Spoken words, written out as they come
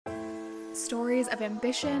Stories of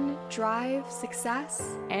ambition, drive,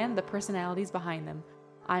 success. And the personalities behind them.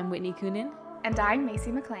 I'm Whitney Coonan. And I'm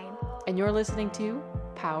Macy McLean. And you're listening to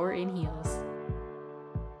Power in Heels.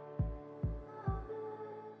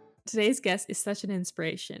 Today's guest is such an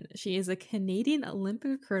inspiration. She is a Canadian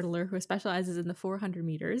Olympic hurdler who specializes in the 400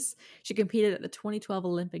 meters. She competed at the 2012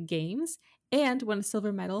 Olympic Games and won a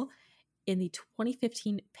silver medal in the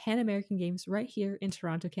 2015 Pan American Games right here in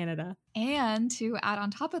Toronto, Canada. And to add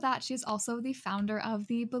on top of that, she's also the founder of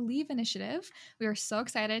the Believe Initiative. We are so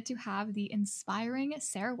excited to have the inspiring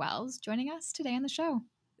Sarah Wells joining us today on the show.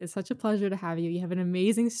 It's such a pleasure to have you. You have an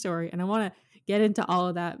amazing story, and I want to get into all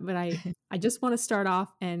of that, but I just want to start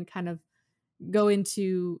off and kind of go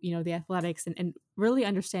into, the athletics and really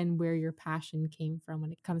understand where your passion came from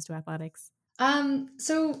when it comes to athletics.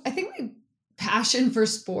 So I think my passion for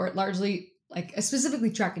sport, largely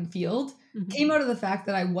specifically track and field, came out of the fact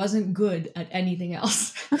that I wasn't good at anything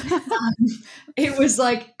else. It was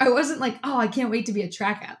like, I wasn't like, oh, I can't wait to be a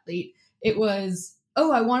track athlete. It was,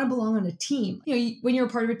 oh, I want to belong on a team. When you're a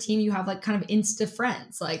part of a team, you have kind of Insta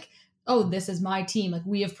friends, oh, this is my team.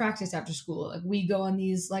 We have practice after school. We go on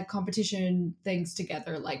these competition things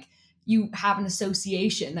together. You have an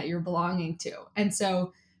association that you're belonging to. And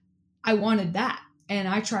so I wanted that. And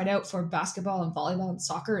I tried out for basketball and volleyball and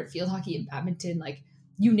soccer and field hockey and badminton,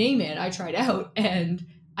 you name it, I tried out. And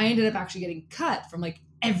I ended up actually getting cut from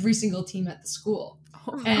every single team at the school.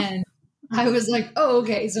 Oh. And I was like, oh,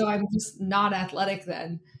 okay, so I'm just not athletic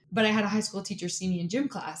then. But I had a high school teacher see me in gym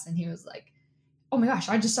class, and he was like, oh my gosh,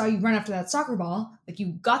 I just saw you run after that soccer ball.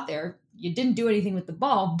 You got there, you didn't do anything with the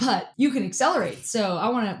ball, but you can accelerate. So I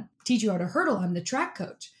want to teach you how to hurdle. I'm the track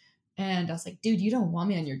coach. And I was like, dude, you don't want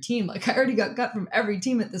me on your team. I already got cut from every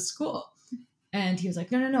team at this school. And he was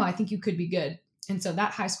like, no, I think you could be good. And so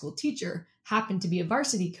that high school teacher happened to be a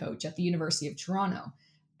varsity coach at the University of Toronto.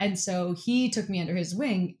 And so he took me under his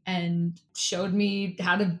wing and showed me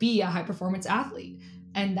how to be a high performance athlete.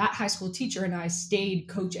 And that high school teacher and I stayed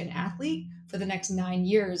coach and athlete for the next 9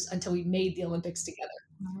 years until we made the Olympics together.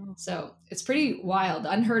 Wow. So it's pretty wild,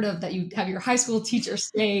 unheard of that you have your high school teacher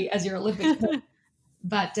stay as your Olympic coach.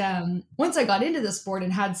 But once I got into the sport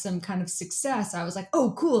and had some kind of success, I was like,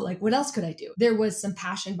 oh, cool. What else could I do? There was some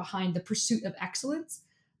passion behind the pursuit of excellence,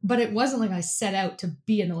 but it wasn't like I set out to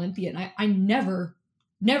be an Olympian. I never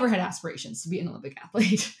had aspirations to be an Olympic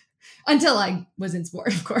athlete until I was in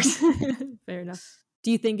sport, of course. Fair enough. Do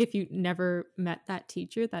you think if you never met that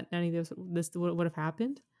teacher that none of this would have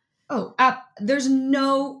happened? Oh,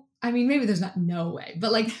 maybe there's not no way,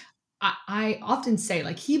 but I often say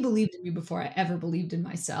he believed in me before I ever believed in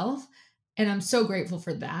myself. And I'm so grateful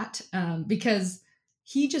for that because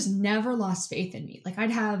he just never lost faith in me. I'd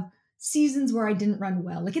have seasons where I didn't run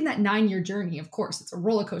well, in that 9-year journey. Of course, it's a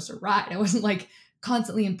roller coaster ride. I wasn't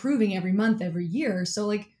constantly improving every month, every year.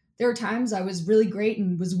 So there were times I was really great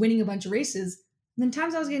and was winning a bunch of races. And then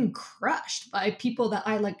times I was getting crushed by people that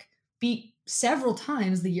I beat several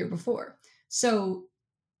times the year before. So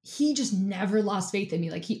he just never lost faith in me.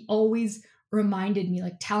 He always reminded me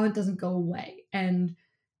talent doesn't go away. And,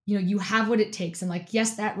 you have what it takes. And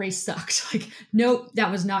yes, that race sucked. Nope,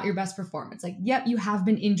 that was not your best performance. Yep, you have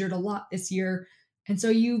been injured a lot this year. And so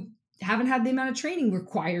you haven't had the amount of training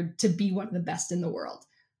required to be one of the best in the world.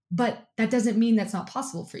 But that doesn't mean that's not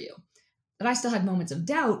possible for you. But I still had moments of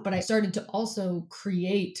doubt, but I started to also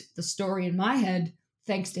create the story in my head,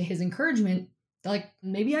 thanks to his encouragement, that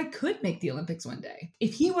maybe I could make the Olympics one day.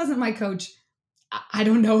 If he wasn't my coach, I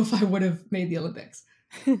don't know if I would have made the Olympics.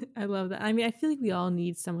 I love that. I feel like we all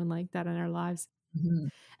need someone like that in our lives. Mm-hmm.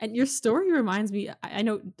 And your story reminds me, I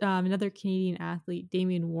know another Canadian athlete,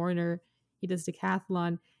 Damian Warner, he does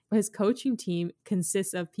decathlon. His coaching team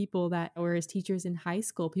consists of people that were his teachers in high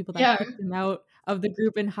school, people that picked him out of the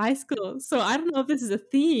group in high school. So I don't know if this is a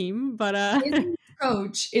theme, but his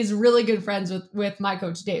coach is really good friends with my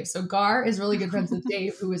coach Dave. So Gar is really good friends with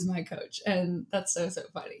Dave, who is my coach, and that's so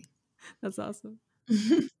funny. That's awesome.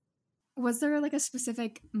 Was there a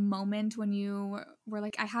specific moment when you were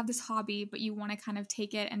I have this hobby, but you want to kind of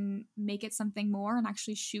take it and make it something more and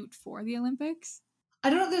actually shoot for the Olympics? I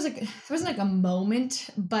don't know if there wasn't a moment,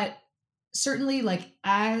 but certainly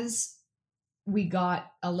as we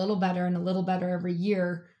got a little better and a little better every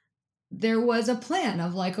year, there was a plan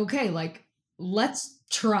of okay, let's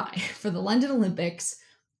try for the London Olympics.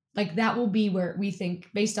 That will be where we think,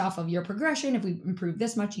 based off of your progression, if we improve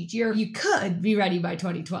this much each year, you could be ready by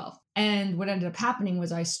 2012. And what ended up happening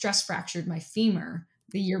was I stress fractured my femur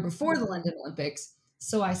the year before the London Olympics.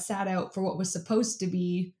 So I sat out for what was supposed to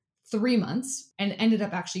be 3 months and ended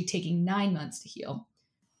up actually taking 9 months to heal.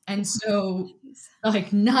 And so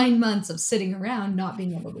like 9 months of sitting around, not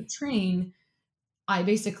being able to train, I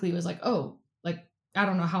basically was like, oh, like, I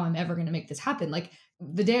don't know how I'm ever going to make this happen. Like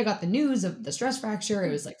the day I got the news of the stress fracture,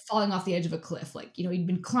 it was like falling off the edge of a cliff. Like, you know, you'd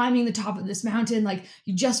been climbing the top of this mountain, like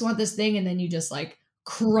you just want this thing. And then you just like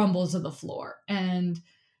crumble to the floor. And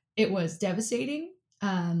it was devastating.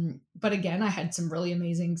 But again, I had some really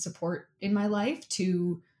amazing support in my life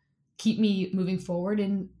to keep me moving forward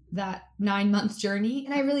in that 9-month journey.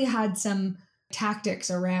 And I really had some tactics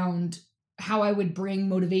around how I would bring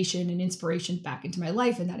motivation and inspiration back into my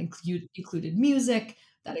life. And that included music,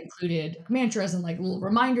 that included mantras and like little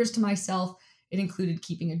reminders to myself. It included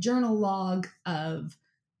keeping a journal log of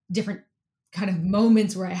different kind of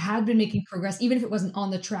moments where I had been making progress, even if it wasn't on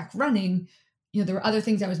the track running. You know, there were other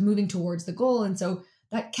things I was moving towards the goal. And so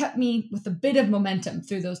that kept me with a bit of momentum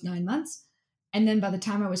through those 9 months. And then by the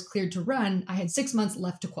time I was cleared to run, I had 6 months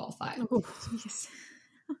left to qualify. Oh, yes.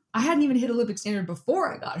 I hadn't even hit Olympic standard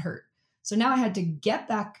before I got hurt. So now I had to get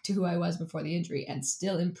back to who I was before the injury and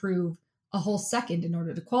still improve a whole second in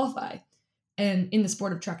order to qualify. And in the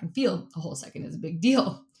sport of track and field, a whole second is a big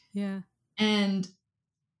deal. Yeah. And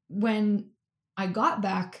when I got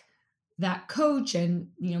back, that coach and,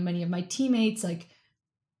 you know, many of my teammates, like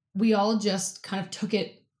we all just kind of took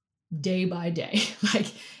it day by day. Like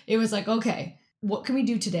it was like, okay, what can we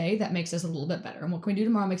do today that makes us a little bit better? And what can we do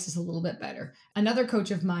tomorrow makes us a little bit better? Another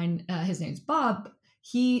coach of mine, his name's Bob,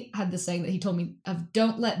 he had this saying that he told me of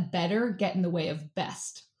don't let better get in the way of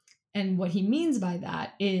best. And what he means by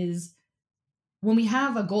that is when we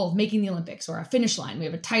have a goal of making the Olympics or a finish line, we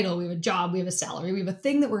have a title, we have a job, we have a salary, we have a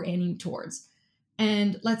thing that we're aiming towards.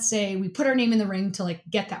 And let's say we put our name in the ring to like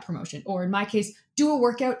get that promotion, or in my case, do a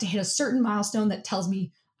workout to hit a certain milestone that tells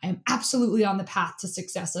me I am absolutely on the path to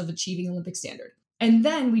success of achieving Olympic standard. And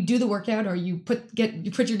then we do the workout, or you put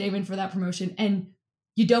your name in for that promotion and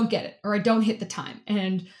you don't get it, or I don't hit the time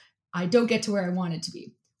and I don't get to where I wanted to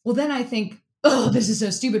be. Well, then I think, oh, this is so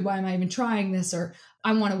stupid. Why am I even trying this? Or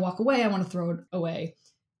I want to walk away. I want to throw it away.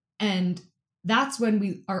 And that's when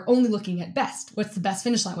we are only looking at best. What's the best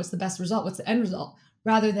finish line? What's the best result? What's the end result?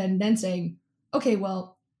 Rather than then saying, okay,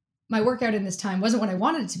 well, my workout in this time wasn't what I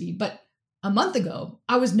wanted it to be, but a month ago,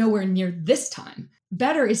 I was nowhere near this time.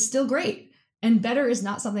 Better is still great. And better is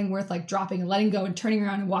not something worth like dropping and letting go and turning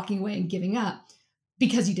around and walking away and giving up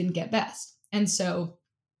because you didn't get best. And so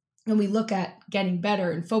when we look at getting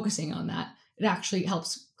better and focusing on that, it actually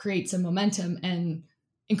helps create some momentum and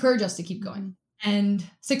encourage us to keep going. And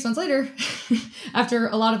 6 months later, after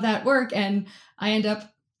a lot of that work, and I end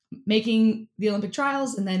up making the Olympic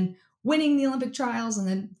trials and then winning the Olympic trials and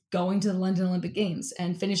then going to the London Olympic Games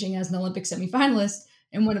and finishing as an Olympic semifinalist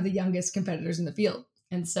and one of the youngest competitors in the field.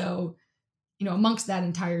 And so, you know, amongst that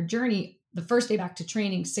entire journey, the first day back to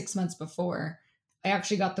training 6 months before, I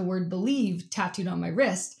actually got the word believe tattooed on my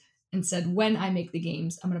wrist and said, when I make the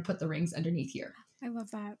games, I'm going to put the rings underneath here. I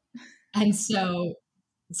love that. And so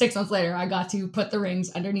 6 months later, I got to put the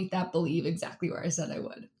rings underneath that believe exactly where I said I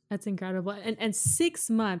would. That's incredible. And 6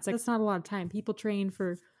 months, like, that's not a lot of time. People train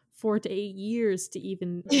for 4 to 8 years to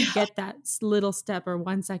even get that little step or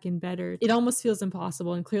 1 second better. It almost feels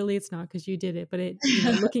impossible. And clearly it's not because you did it. But it, you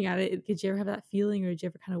know, looking at it, did you ever have that feeling, or did you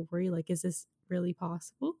ever kind of worry, like, is this really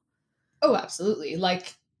possible? Oh, absolutely.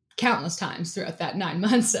 Like countless times throughout that 9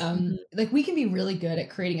 months. Like we can be really good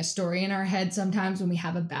at creating a story in our head sometimes when we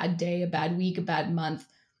have a bad day, a bad week, a bad month,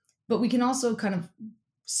 but we can also kind of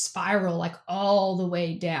spiral like all the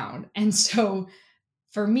way down. And so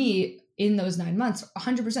for me in those 9 months,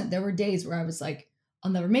 100%, there were days where I was like,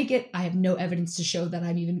 I'll never make it. I have no evidence to show that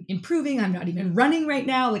I'm even improving. I'm not even running right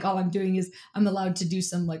now. Like all I'm doing is I'm allowed to do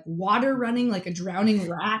some like water running, like a drowning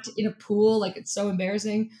rat in a pool. Like it's so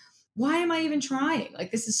embarrassing. Why am I even trying?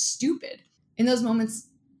 Like, this is stupid. In those moments,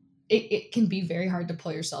 it can be very hard to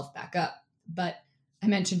pull yourself back up. But I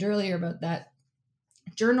mentioned earlier about that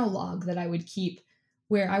journal log that I would keep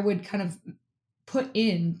where I would kind of put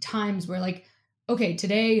in times where like, okay,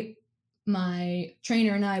 today my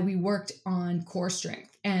trainer and I, we worked on core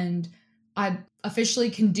strength and I officially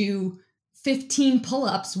can do 15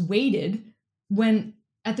 pull-ups weighted when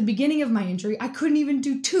at the beginning of my injury, I couldn't even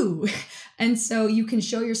do 2. And so you can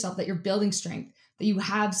show yourself that you're building strength, that you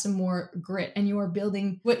have some more grit, and you are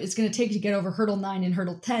building what it's going to take to get over hurdle 9 and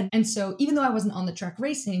hurdle 10. And so even though I wasn't on the track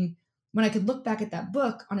racing, when I could look back at that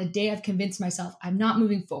book on a day I've convinced myself I'm not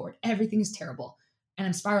moving forward, everything is terrible, and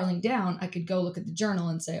I'm spiraling down, I could go look at the journal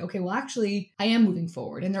and say, okay, well, actually, I am moving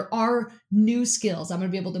forward. And there are new skills I'm going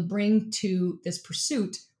to be able to bring to this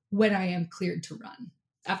pursuit when I am cleared to run.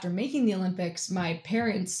 After making the Olympics, my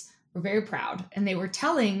parents were very proud, and they were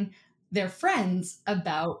telling their friends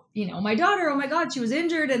about, my daughter, oh my God, she was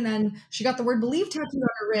injured. And then she got the word believe tattooed on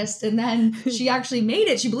her wrist. And then she actually made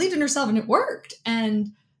it. She believed in herself and it worked.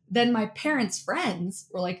 And then my parents' friends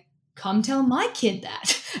were like, come tell my kid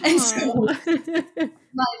that. And so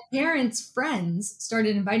my parents' friends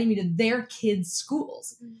started inviting me to their kids'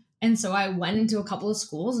 schools. And so I went into a couple of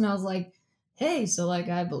schools and I was like, hey, so like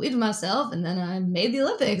I believed in myself and then I made the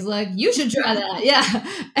Olympics. Like, you should try that. Yeah.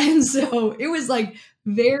 And so it was like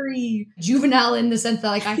very juvenile in the sense that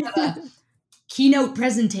like I had a keynote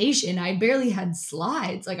presentation. I barely had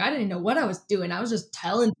slides. Like, I didn't know what I was doing. I was just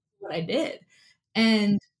telling what I did.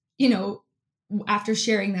 And, after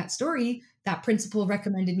sharing that story, that principal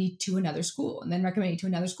recommended me to another school and then recommended me to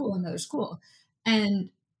another school. And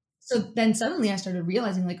so then suddenly I started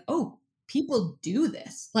realizing like, oh, people do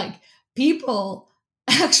this. Like, people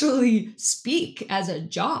actually speak as a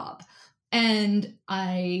job. And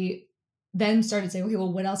I then started saying, okay,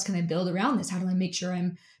 well, what else can I build around this? How do I make sure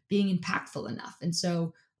I'm being impactful enough? And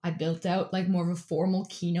so I built out like more of a formal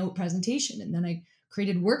keynote presentation. And then I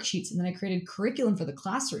created worksheets and then I created curriculum for the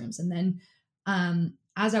classrooms. And then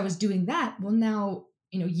as I was doing that, well, now,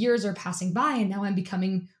 years are passing by and now I'm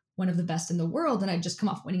becoming one of the best in the world. And I just come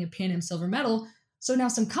off winning a Pan Am silver medal. So now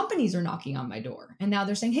some companies are knocking on my door and now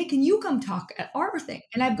they're saying, hey, can you come talk at our thing?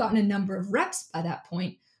 And I've gotten a number of reps by that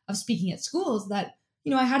point of speaking at schools that,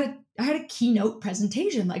 I had a keynote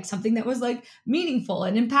presentation, like something that was like meaningful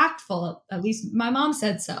and impactful. At least my mom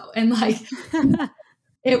said so. And like,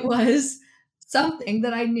 it was something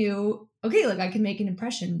that I knew, okay, like I can make an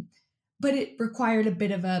impression, but it required a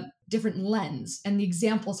bit of a different lens and the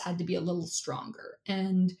examples had to be a little stronger.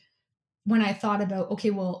 And when I thought about,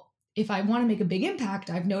 okay, well, if I want to make a big impact,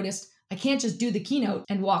 I've noticed I can't just do the keynote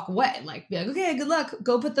and walk away. Like, be like, okay, good luck.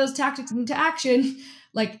 Go put those tactics into action.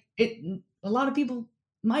 Like a lot of people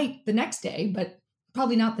might the next day, but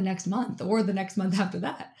probably not the next month or the next month after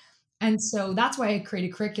that. And so that's why I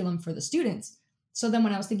created curriculum for the students. So then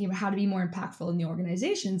when I was thinking about how to be more impactful in the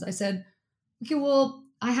organizations, I said, okay, well,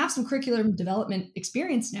 I have some curriculum development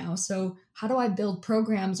experience now. So how do I build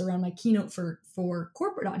programs around my keynote for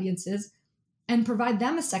corporate audiences and provide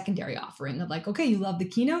them a secondary offering of like, okay, you love the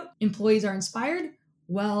keynote, employees are inspired.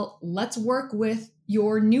 Well, let's work with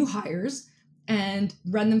your new hires and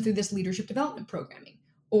run them through this leadership development programming.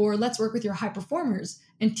 Or let's work with your high performers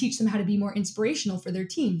and teach them how to be more inspirational for their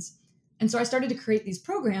teams. And so I started to create these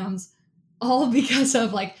programs all because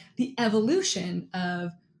of like the evolution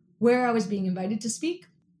of where I was being invited to speak.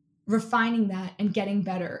 Refining that and getting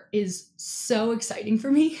better is so exciting for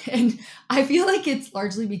me. And I feel like it's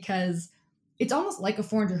largely because it's almost like a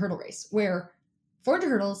 400 hurdle race where 400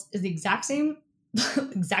 hurdles is the exact same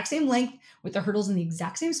length with the hurdles in the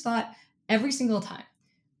exact same spot every single time.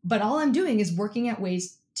 But all I'm doing is working at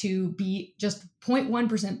ways to be just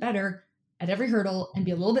 0.1% better at every hurdle and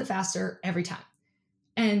be a little bit faster every time.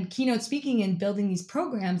 And keynote speaking and building these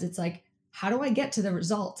programs, it's like, how do I get to the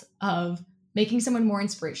result of making someone more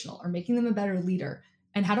inspirational or making them a better leader?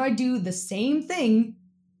 And how do I do the same thing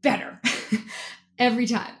better every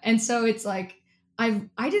time? And so it's like,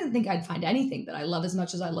 I didn't think I'd find anything that I love as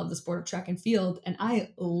much as I love the sport of track and field. And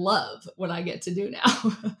I love what I get to do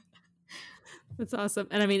now. That's awesome.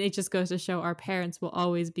 And I mean, it just goes to show our parents will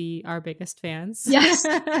always be our biggest fans. Yes.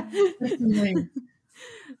 Oh,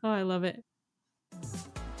 I love it.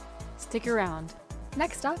 Stick around.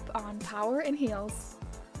 Next up on Power and Heels.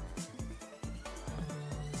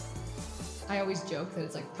 I always joke that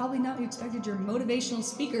it's like probably not what you expected your motivational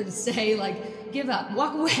speaker to say, like, give up,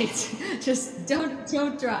 walk away, just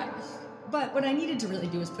don't try. But what I needed to really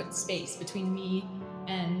do was put space between me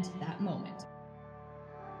and that moment.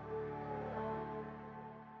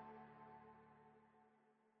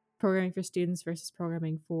 Programming for students versus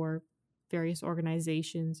programming for various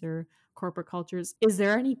organizations or corporate cultures. Is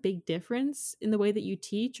there any big difference in the way that you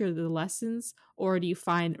teach or the lessons, or do you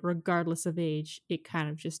find regardless of age, it kind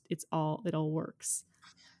of just, it all works?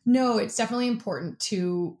 No, it's definitely important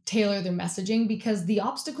to tailor their messaging because the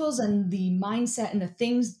obstacles and the mindset and the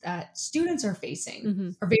things that students are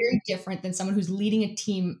facing are very different than someone who's leading a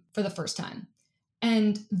team for the first time.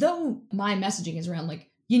 And though my messaging is around like,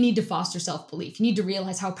 you need to foster self-belief, you need to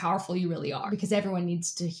realize how powerful you really are because everyone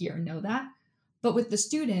needs to hear and know that. But with the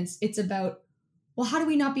students, it's about, well, how do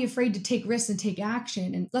we not be afraid to take risks and take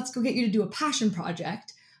action? And let's go get you to do a passion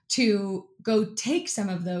project to go take some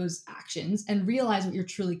of those actions and realize what you're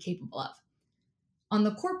truly capable of. On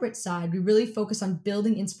the corporate side, we really focus on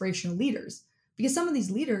building inspirational leaders because some of these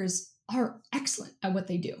leaders are excellent at what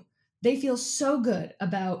they do. They feel so good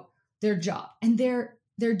about their job and they're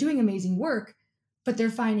doing amazing work, but they're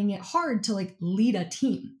finding it hard to like lead a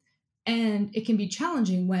team. And it can be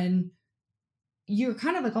challenging when you're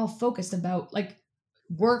kind of like all focused about like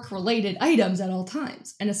work related items at all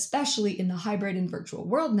times. And especially in the hybrid and virtual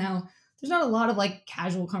world now, there's not a lot of like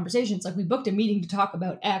casual conversations. Like we booked a meeting to talk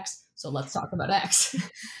about X, so let's talk about X.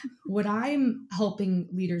 What I'm helping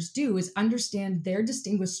leaders do is understand their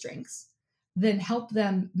distinguished strengths, then help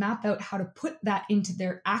them map out how to put that into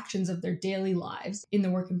their actions of their daily lives in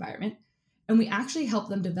the work environment. And we actually help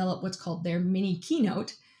them develop what's called their mini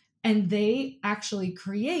keynote. And they actually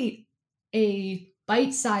create a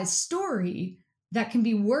bite-sized story that can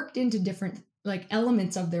be worked into different like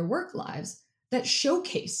elements of their work lives that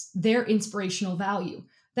showcase their inspirational value,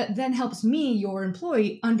 that then helps me, your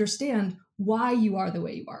employee, understand why you are the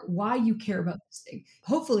way you are, why you care about this thing.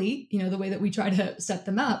 Hopefully, the way that we try to set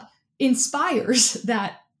them up inspires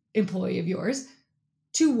that employee of yours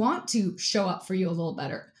to want to show up for you a little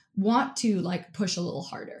better, want to like push a little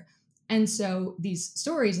harder. And so these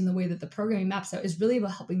stories and the way that the programming maps out is really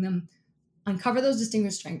about helping them uncover those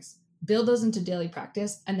distinguished strengths, build those into daily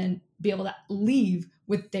practice, and then be able to leave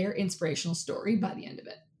with their inspirational story by the end of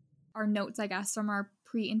it. Our notes, I guess, from our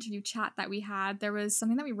pre-interview chat that we had, there was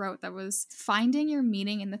something that we wrote that was finding your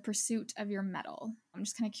meaning in the pursuit of your medal. I'm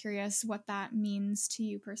just kind of curious what that means to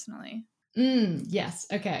you personally. Yes.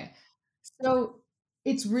 Okay. So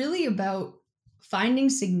it's really about finding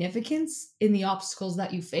significance in the obstacles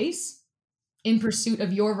that you face in pursuit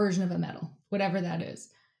of your version of a medal, whatever that is.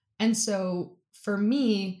 And so for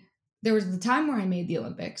me, there was the time where I made the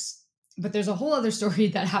Olympics, but there's a whole other story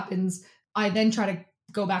that happens. I then try to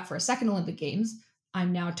go back for a second Olympic Games.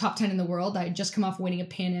 I'm now top 10 in the world. I had just come off winning a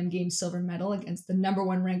Pan Am Games silver medal against the number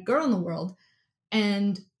 1 ranked girl in the world.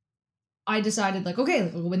 And I decided like,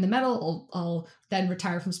 okay, I'll win the medal. I'll then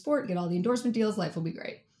retire from sport, get all the endorsement deals. Life will be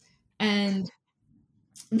great. And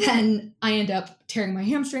then I end up tearing my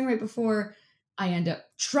hamstring right before. I end up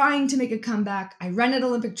trying to make a comeback. I run at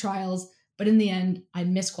Olympic trials, but in the end, I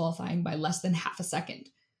missed qualifying by less than half a second.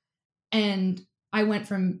 And I went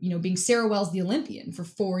from, being Sarah Wells, the Olympian for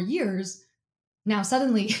 4 years. Now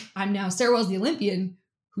suddenly I'm now Sarah Wells, the Olympian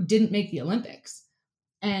who didn't make the Olympics.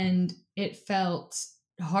 And it felt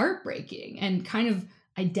heartbreaking and kind of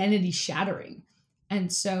identity shattering.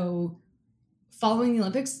 And so following the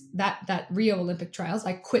Olympics, that Rio Olympic trials,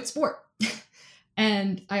 I quit sport.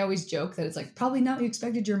 And I always joke that it's like probably not what you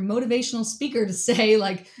expected your motivational speaker to say,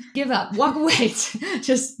 like, give up, walk away,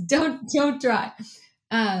 just don't try.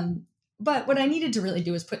 But what I needed to really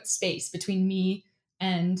do was put space between me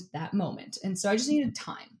and that moment. And so I just needed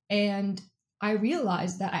time. And I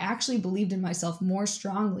realized that I actually believed in myself more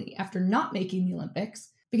strongly after not making the Olympics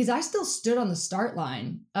because I still stood on the start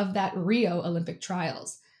line of that Rio Olympic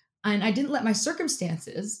trials. And I didn't let my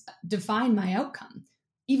circumstances define my outcome.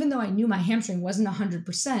 Even though I knew my hamstring wasn't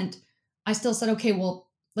 100%, I still said, okay, well,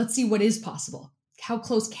 let's see what is possible. How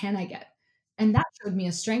close can I get? And that showed me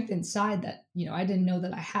a strength inside that, I didn't know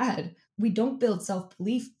that I had. We don't build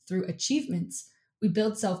self-belief through achievements. We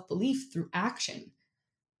build self-belief through action.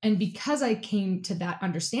 And because I came to that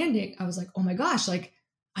understanding, I was like, oh my gosh, like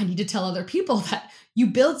I need to tell other people that you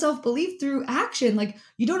build self-belief through action. Like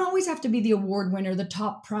you don't always have to be the award winner, the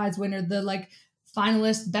top prize winner, the like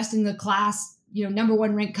finalist, best in the class, number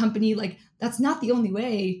 1 ranked company. Like that's not the only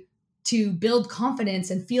way to build confidence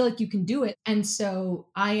and feel like you can do it. And so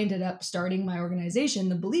I ended up starting my organization,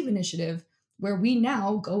 the Believe Initiative, where we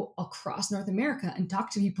now go across North America and talk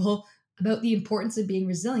to people about the importance of being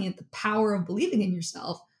resilient, the power of believing in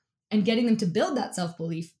yourself, and getting them to build that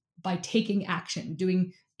self-belief by taking action,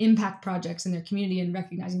 doing impact projects in their community and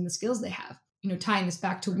recognizing the skills they have. Tying this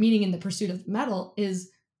back to meaning in the pursuit of the medal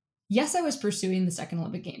is, yes, I was pursuing the second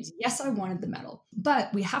Olympic Games. Yes, I wanted the medal.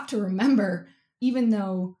 But we have to remember, even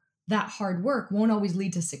though that hard work won't always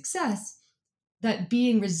lead to success, that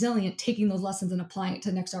being resilient, taking those lessons and applying it to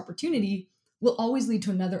the next opportunity will always lead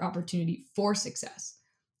to another opportunity for success.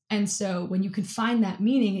 And so when you can find that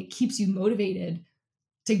meaning, it keeps you motivated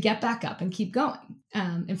to get back up and keep going.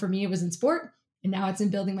 And for me, it was in sport, and now it's in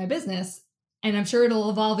building my business. And I'm sure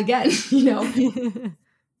it'll evolve again,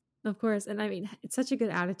 Of course. And I mean, it's such a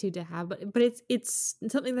good attitude to have, but it's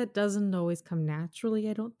something that doesn't always come naturally,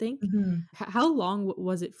 I don't think. Mm-hmm. How long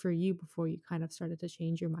was it for you before you kind of started to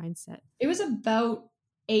change your mindset? It was about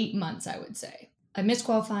 8 months, I would say. I missed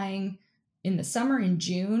qualifying in the summer in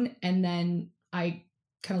June, and then I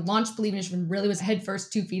kind of launched Believe Initiative and really was head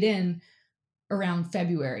first 2 feet in around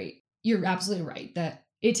February. You're absolutely right that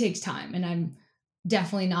it takes time. And I'm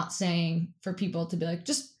definitely not saying for people to be like,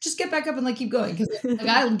 just get back up and like keep going. Because like,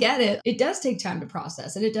 I'll get it. It does take time to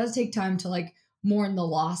process. And it does take time to like mourn the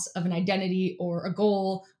loss of an identity or a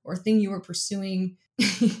goal or a thing you were pursuing.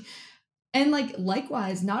 And like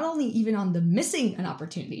likewise, not only even on the missing an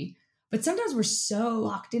opportunity, But sometimes we're so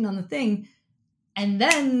locked in on the thing and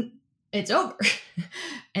then it's over.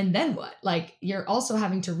 And then what? Like, you're also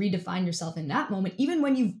having to redefine yourself in that moment, even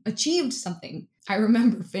when you've achieved something. I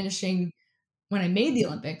remember finishing when I made the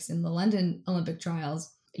Olympics in the London Olympic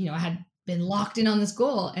trials, you know, I had been locked in on this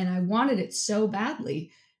goal and I wanted it so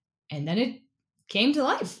badly. And then it came to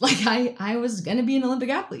life. Like I was going to be an Olympic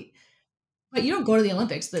athlete, but you don't go to the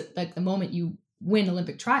Olympics like the moment you win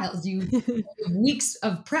Olympic trials, you have weeks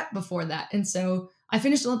of prep before that. And so I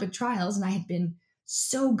finished Olympic trials and I had been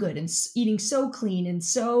so good and eating so clean and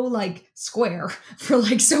so like square for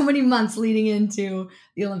like so many months leading into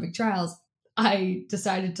the Olympic trials. I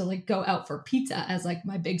decided to like go out for pizza as like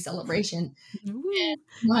my big celebration. And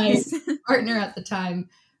my partner at the time,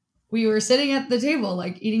 we were sitting at the table,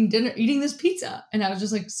 like eating dinner, eating this pizza. And I was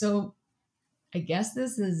just like, so I guess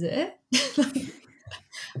this is it.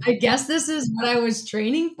 I guess this is what I was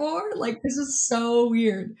training for. Like, this is so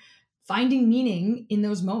weird. Finding meaning in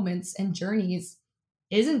those moments and journeys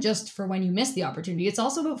isn't just for when you miss the opportunity. It's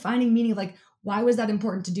also about finding meaning of like, why was that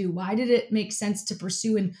important to do? Why did it make sense to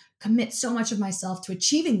pursue and commit so much of myself to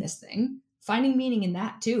achieving this thing? Finding meaning in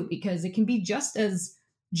that too, because it can be just as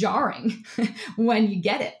jarring when you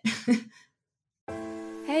get it.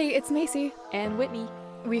 Hey, it's Macy and Whitney.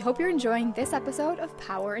 We hope you're enjoying this episode of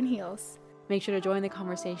Power in Heels. Make sure to join the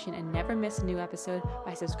conversation and never miss a new episode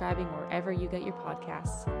by subscribing wherever you get your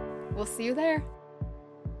podcasts. We'll see you there.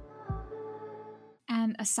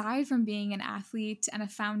 And aside from being an athlete and a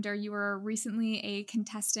founder, you were recently a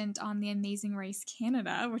contestant on The Amazing Race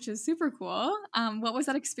Canada, which is super cool. What was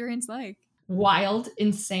that experience like? Wild,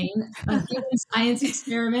 insane, a human science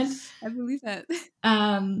experiment. I believe it.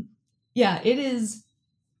 Yeah, it is.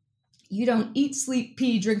 You don't eat, sleep,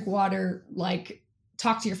 pee, drink water, like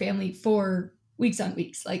talk to your family for weeks on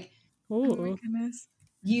weeks. Like, oh my goodness.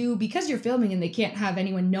 You, because you're filming and they can't have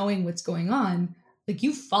anyone knowing what's going on, like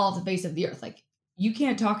you fall off the face of the earth. Like, you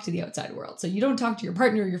can't talk to the outside world. So you don't talk to your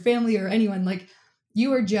partner or your family or anyone. Like,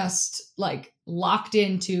 you are just like locked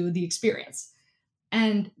into the experience.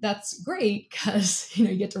 And that's great because, you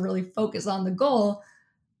know, you get to really focus on the goal,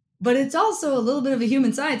 but it's also a little bit of a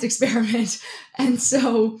human science experiment. And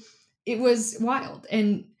so it was wild.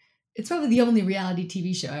 And it's probably the only reality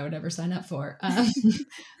TV show I would ever sign up for.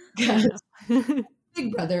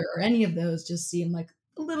 Big Brother or any of those just seem like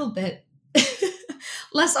a little bit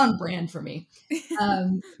less on brand for me.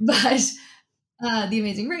 But The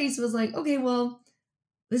Amazing Race was like, okay, well,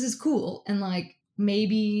 this is cool. And like,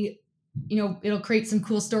 maybe, you know, it'll create some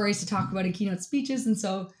cool stories to talk about in keynote speeches. And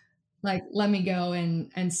so like, let me go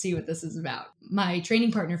and see what this is about. My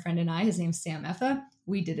training partner friend and I, his name's Sam Effa,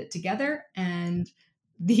 we did it together. And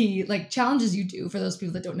the like challenges you do, for those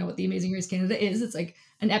people that don't know what The Amazing Race Canada is, it's like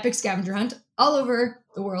an epic scavenger hunt all over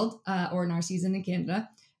the world, or in our season in Canada.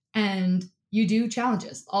 And you do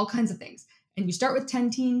challenges, all kinds of things. And you start with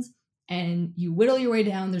 10 teams and you whittle your way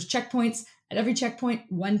down. There's checkpoints. At every checkpoint,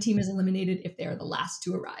 one team is eliminated if they are the last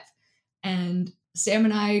to arrive. And Sam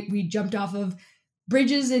and I, we jumped off of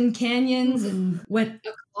bridges and canyons and went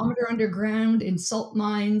a kilometer underground in salt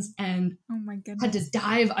mines and oh my goodness, had to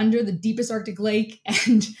dive under the deepest Arctic lake.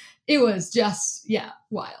 And it was just, yeah,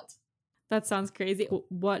 wild. That sounds crazy.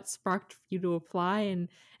 What sparked you to apply and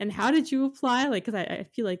how did you apply? Like, because I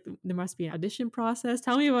feel like there must be an audition process.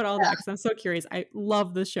 Tell me about all that because I'm so curious. I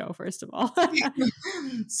love the show, first of all.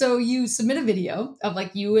 So you submit a video of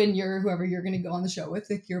like you and whoever you're going to go on the show with,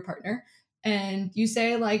 like your partner, and you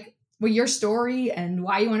say like, well, your story and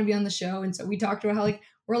why you want to be on the show. And so we talked about how like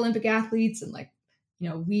we're Olympic athletes and like, you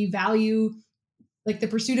know, we value like the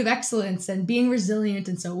pursuit of excellence and being resilient.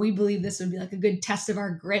 And so we believe this would be like a good test of our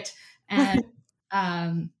grit. And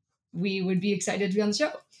we would be excited to be on the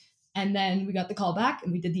show. And then we got the call back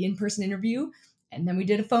and we did the in-person interview. And then we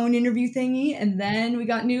did a phone interview thingy. And then we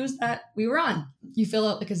got news that we were on. You fill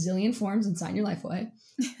out like a zillion forms and sign your life away.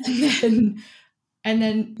 and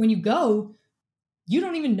then when you go, you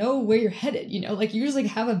don't even know where you're headed. You know, like you just like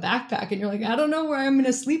have a backpack and you're like, I don't know where I'm going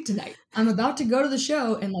to sleep tonight. I'm about to go to the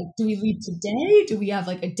show. And like, do we leave today? Do we have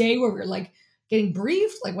like a day where we're like getting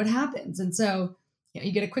briefed? Like what happens? And so, you know,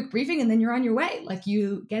 you get a quick briefing and then you're on your way. Like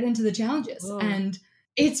you get into the challenges. Whoa. And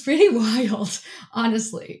it's pretty wild,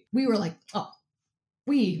 honestly. We were like, oh,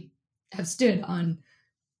 we have stood on,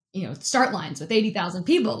 you know, start lines with 80,000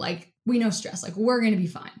 people. Like we know stress, like we're going to be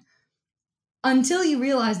fine. Until you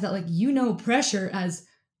realize that like, you know, pressure as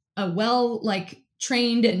a well, like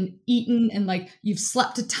trained and eaten and like you've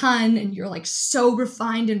slept a ton and you're like so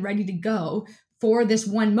refined and ready to go for this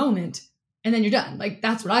one moment. And then you're done. Like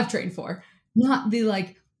that's what I've trained for. Not the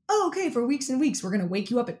like, oh, okay, for weeks and weeks, we're going to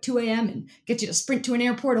wake you up at 2 a.m. and get you to sprint to an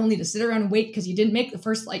airport only to sit around and wait because you didn't make the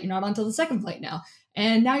first flight. You're not on until the second flight now.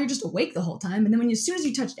 And now you're just awake the whole time. And then as soon as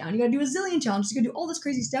you touch down, you got to do a zillion challenges. You got to do all this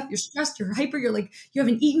crazy stuff. You're stressed. You're hyper. You're like, you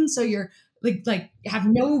haven't eaten. So you're like have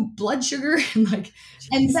no blood sugar.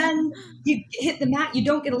 And then you hit the mat. You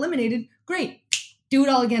don't get eliminated. Great. Do it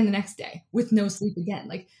all again the next day with no sleep again.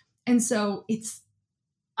 And so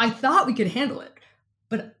I thought we could handle it,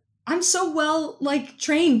 but I'm so well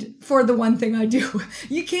trained for the one thing I do.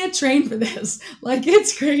 You can't train for this.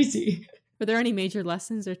 It's crazy. Were there any major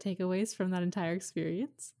lessons or takeaways from that entire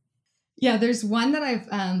experience? Yeah, there's one that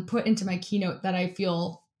I've put into my keynote that I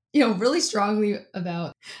feel, really strongly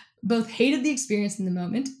about. Both hated the experience in the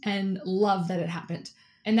moment and love that it happened.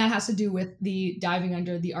 And that has to do with the diving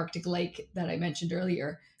under the Arctic lake that I mentioned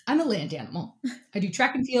earlier. I'm a land animal. I do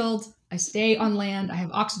track and field. I stay on land. I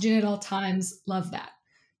have oxygen at all times. Love that.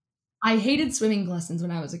 I hated swimming lessons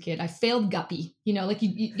when I was a kid. I failed guppy. All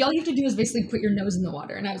you have to do is basically put your nose in the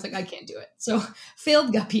water. And I was like, I can't do it. So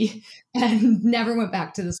failed guppy and never went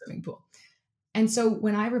back to the swimming pool. And so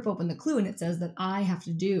when I rip open the clue and it says that I have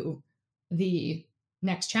to do the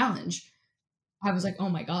next challenge, I was like, oh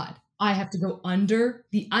my God, I have to go under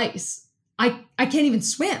the ice. I can't even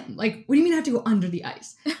swim. What do you mean I have to go under the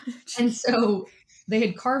ice? And so they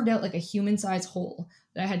had carved out a human-sized hole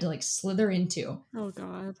that I had to slither into. Oh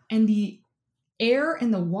God. And the air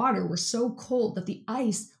and the water were so cold that the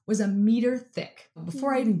ice was a meter thick.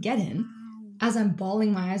 Before I even get in, as I'm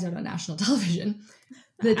bawling my eyes out on national television,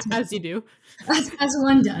 as you do, as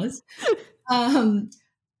one does,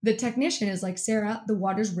 the technician is like, Sarah, the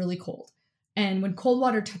water's really cold. And when cold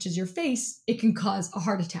water touches your face, it can cause a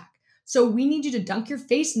heart attack. So we need you to dunk your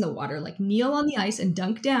face in the water, kneel on the ice and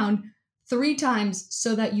dunk down 3 times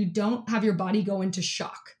so that you don't have your body go into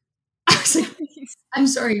shock. I was like, I'm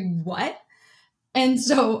sorry, what? And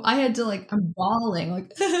so I had to I'm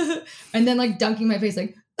bawling, and then dunking my face,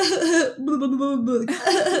 it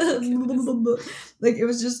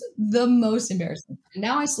was just the most embarrassing. And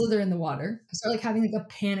now I slither in the water. I start having a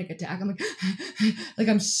panic attack. I'm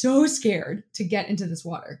I'm so scared to get into this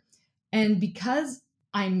water. And because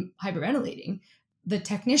I'm hyperventilating, the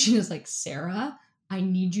technician is like, Sarah, I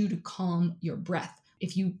need you to calm your breath.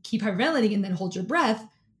 If you keep hyperventilating and then hold your breath,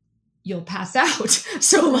 you'll pass out.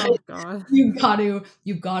 So you've got to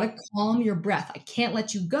calm your breath. I can't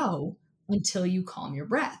let you go until you calm your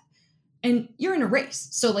breath. And you're in a race.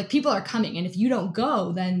 So people are coming. And if you don't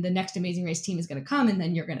go, then the next Amazing Race team is going to come and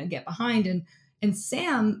then you're going to get behind. And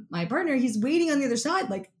Sam, my partner, he's waiting on the other side.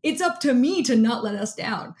 It's up to me to not let us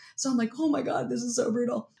down. So I'm like, oh my God, this is so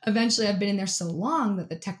brutal. Eventually I've been in there so long that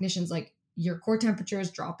the technician's like, your core temperature is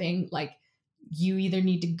dropping. You either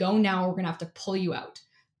need to go now or we're going to have to pull you out.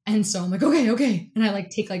 And so I'm like, okay. And I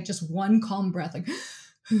take just one calm breath,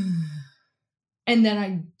 and then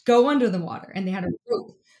I go under the water and they had a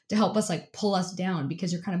rope to help us pull us down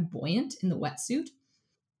because you're kind of buoyant in the wetsuit.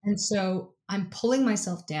 And so I'm pulling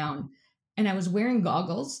myself down and I was wearing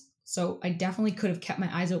goggles. So I definitely could have kept my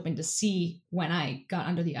eyes open to see when I got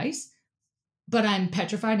under the ice, but I'm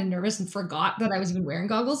petrified and nervous and forgot that I was even wearing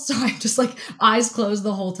goggles. So I'm just eyes closed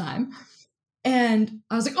the whole time. And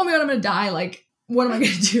I was like, oh my God, I'm going to die. What am I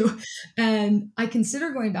going to do? And I consider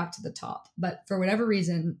going back to the top, but for whatever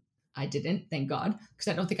reason, I didn't, thank God, because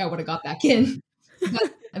I don't think I would have got back in.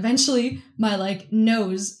 But eventually my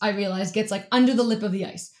nose, I realized, gets under the lip of the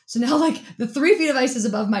ice. So now the 3 feet of ice is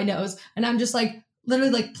above my nose and I'm just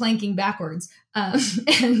literally planking backwards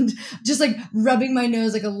and just rubbing my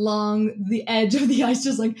nose along the edge of the ice,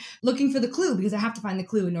 just looking for the clue because I have to find the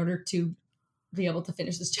clue in order to be able to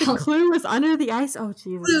finish this challenge. The clue was under the ice? Oh,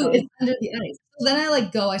 Jesus. Clue is under the ice. So then I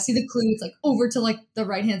go, I see the clue. It's over to the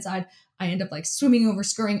right-hand side. I end up swimming over,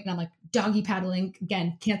 scurrying, and I'm doggy paddling.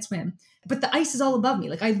 Again, can't swim. But the ice is all above me.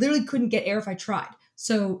 I literally couldn't get air if I tried.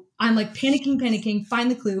 So I'm panicking, find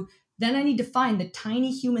the clue. Then I need to find the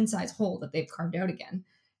tiny human-sized hole that they've carved out again.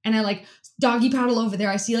 And I doggy paddle over there.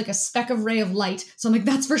 I see a speck of ray of light. So I'm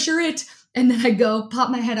that's for sure it. And then I go pop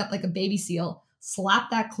my head up like a baby seal,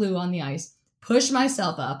 slap that clue on the ice, push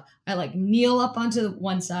myself up. I kneel up onto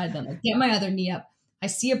one side, then get my other knee up. I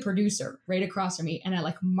see a producer right across from me and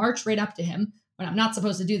I march right up to him when I'm not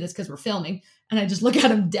supposed to do this because we're filming. And I just look at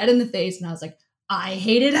him dead in the face and I was like, I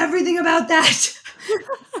hated everything about that.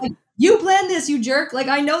 You planned this, you jerk.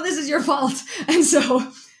 I know this is your fault. And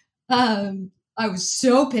so I was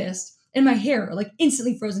so pissed and my hair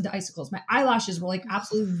instantly froze into icicles. My eyelashes were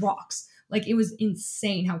absolute rocks. It was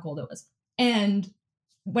insane how cold it was. And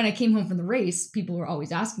when I came home from the race, people were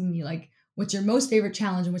always asking me what's your most favorite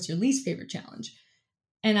challenge and what's your least favorite challenge?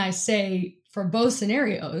 And I say for both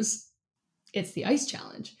scenarios, it's the ice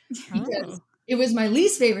challenge, because Oh. it was my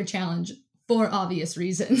least favorite challenge for obvious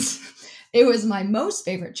reasons. It was my most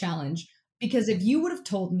favorite challenge because if you would have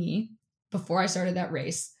told me before I started that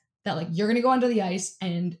race that like you're going to go under the ice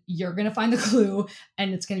and you're going to find the clue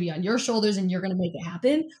and it's going to be on your shoulders and you're going to make it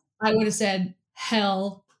happen, I would have said,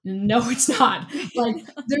 hell no, it's not. Like,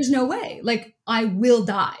 there's no way. Like, I will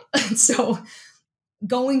die. So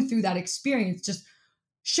going through that experience just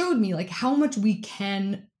showed me like how much we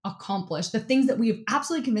can accomplish, the things that we have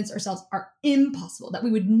absolutely convinced ourselves are impossible, that we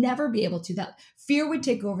would never be able to, that fear would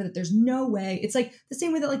take over, that there's no way. It's like the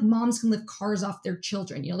same way that like moms can lift cars off their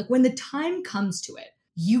children, you know, like when the time comes to it,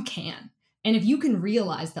 you can. And if you can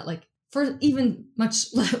realize that like for even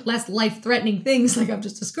much less life-threatening things like I've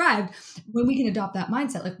just described, when we can adopt that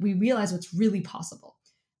mindset, like we realize what's really possible.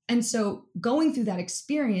 And so going through that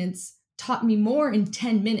experience taught me more in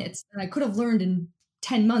 10 minutes than I could have learned in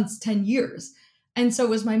 10 months, 10 years. And so it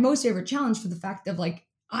was my most favorite challenge for the fact of like,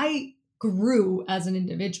 I grew as an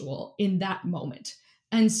individual in that moment.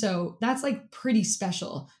 And so that's like pretty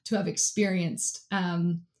special to have experienced,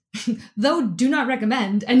 though do not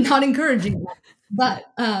recommend and not encouraging, but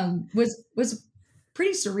was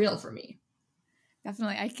pretty surreal for me.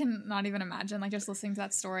 Definitely. I can not even imagine, like just listening to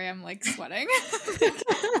that story, I'm like sweating.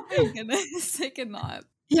 Oh my goodness, I cannot.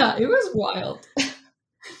 Yeah, it was wild.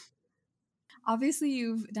 Obviously,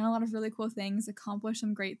 you've done a lot of really cool things, accomplished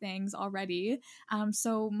some great things already.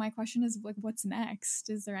 So my question is, like, what's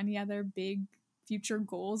next? Is there any other big future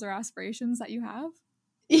goals or aspirations that you have?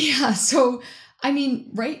 Yeah, so I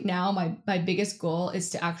mean, right now, my biggest goal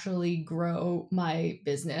is to actually grow my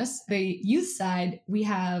business. The youth side, we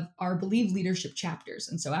have our Believe leadership chapters.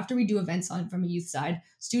 And so after we do events on from a youth side,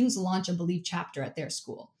 students launch a Believe chapter at their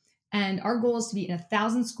school. And our goal is to be in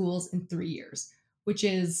 1,000 schools in 3 years, which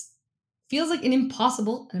feels like an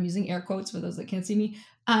impossible, and I'm using air quotes for those that can't see me,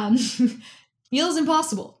 feels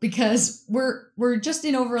impossible because we're just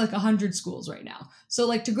in over like 100 schools right now. So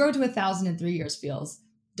like to grow to 1,000 in 3 years feels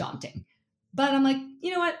daunting. But I'm like,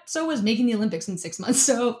 you know what? So was making the Olympics in 6 months.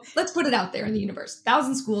 So let's put it out there in the universe.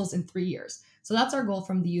 1,000 schools in 3 years. So that's our goal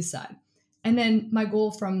from the youth side. And then my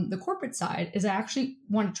goal from the corporate side is I actually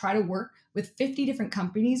want to try to work with 50 different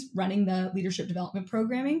companies running the leadership development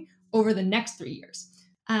programming over the next 3 years.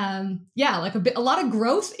 Like a lot of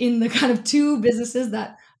growth in the kind of 2 businesses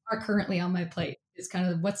that are currently on my plate is kind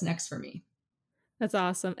of what's next for me. That's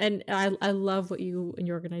awesome. And I love what you and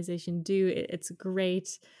your organization do. It's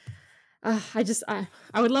great. I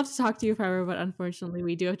would love to talk to you forever, but unfortunately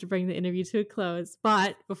we do have to bring the interview to a close.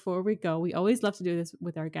 But before we go, we always love to do this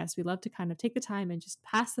with our guests. We love to kind of take the time and just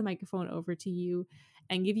pass the microphone over to you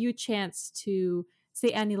and give you a chance to say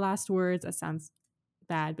any last words. That sounds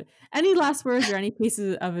bad, but any last words or any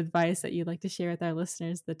pieces of advice that you'd like to share with our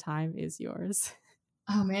listeners, the time is yours.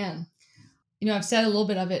 Oh man. You know, I've said a little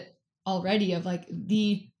bit of it already of like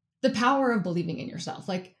the power of believing in yourself.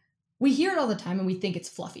 Like we hear it all the time and we think it's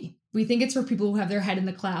fluffy. We think it's for people who have their head in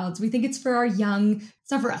the clouds. We think it's for our young. It's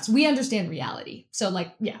not for us. We understand reality. So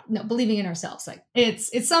like, yeah, no, believing in ourselves, like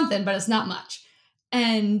it's something, but it's not much.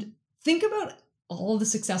 And think about all the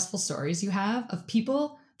successful stories you have of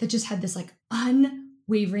people that just had this like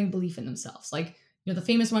unwavering belief in themselves. Like, you know, the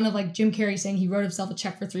famous one of like Jim Carrey saying he wrote himself a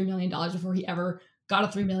check for $3 million before he ever got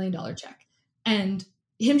a $3 million check. And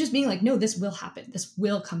him just being like, no, this will happen. This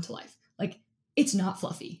will come to life. Like, it's not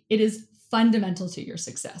fluffy. It is fundamental to your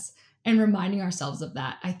success. And reminding ourselves of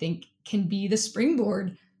that, I think, can be the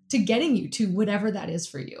springboard to getting you to whatever that is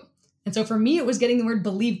for you. And so for me, it was getting the word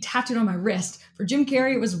believe tattooed on my wrist. For Jim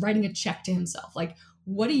Carrey, it was writing a check to himself. Like,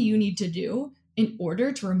 what do you need to do in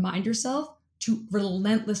order to remind yourself to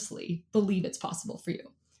relentlessly believe it's possible for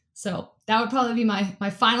you? So that would probably be my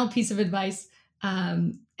final piece of advice.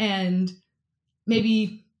 And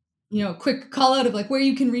maybe, you know, a quick call out of like where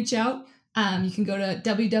you can reach out. You can go to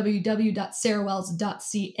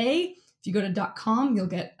www.sarahwells.ca. If you go to .com, you'll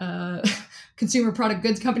get a consumer product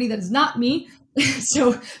goods company that is not me.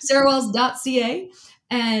 So sarahwells.ca.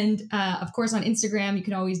 And of course, on Instagram, you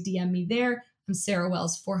can always DM me there. I'm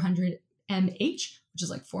sarahwells400mh, which is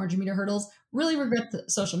like 400 meter hurdles. Really regret the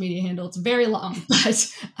social media handle. It's very long, but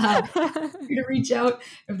feel free to reach out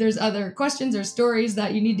if there's other questions or stories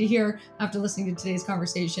that you need to hear after listening to today's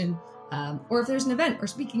conversation. Or if there's an event or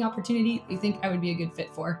speaking opportunity that you think I would be a good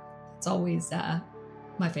fit for. It's always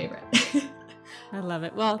my favorite. I love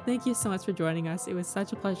it. Well, thank you so much for joining us. It was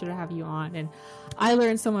such a pleasure to have you on, and I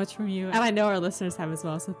learned so much from you, and I know our listeners have as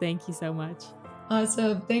well. So thank you so much.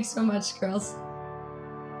 Awesome. Thanks so much, girls.